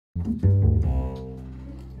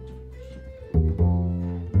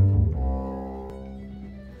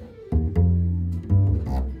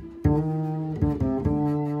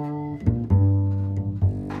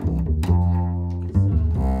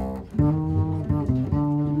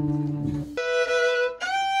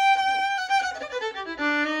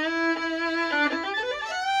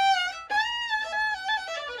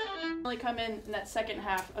Come in that second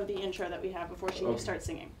half of the intro that we have before she starts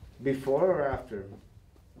singing. Before or after?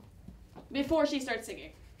 Before she starts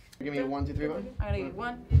singing. Give me a 1, 2, 3, 1. I gotta get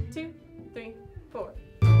 1, 2, 3, 4.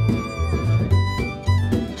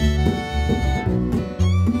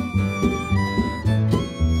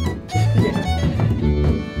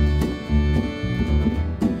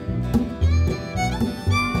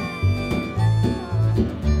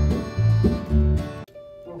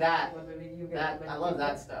 I love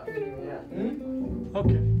that stuff. Yeah.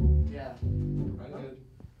 Okay. Yeah.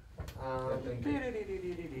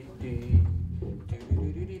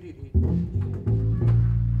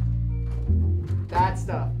 That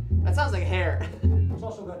stuff. That sounds like hair. It's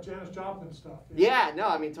also that Janis Joplin stuff. Yeah, no,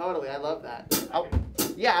 I mean, totally. I love that.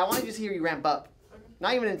 Yeah, I want to just hear you ramp up.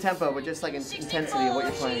 Not even in tempo, but just like in intensity of what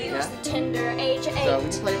you're playing, yeah? Tender age 8. So we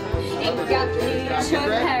can play It got the news her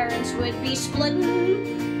parents would be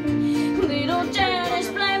splitting. Little Janis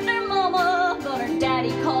blamed her mama, but her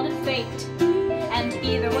daddy called it fate. And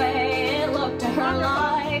either way, it looked to her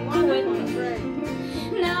like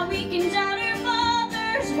quitting. Now we can doubt her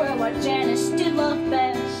fathers were what Janis did love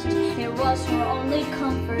best. It was her only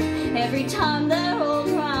comfort every time they rolled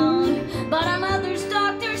around. But our mother's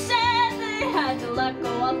doctor said they had to let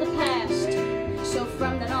go of the past. So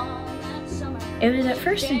from then on, that summer, it was at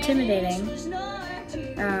first intimidating.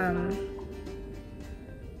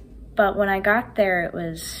 But when I got there, it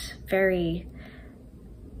was very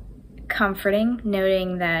comforting,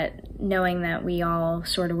 knowing that we all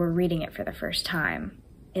sort of were reading it for the first time.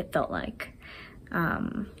 It felt like,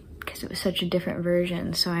 because it was such a different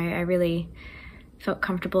version. So I really felt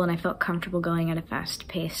comfortable, and I felt comfortable going at a fast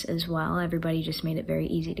pace as well. Everybody just made it very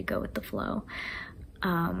easy to go with the flow,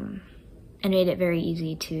 and made it very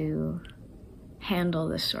easy to handle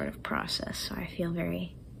this sort of process. So I feel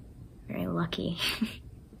very, very lucky.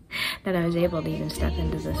 That I was able to even step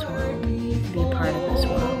into this world, be a part of this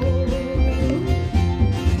world.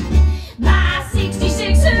 by 60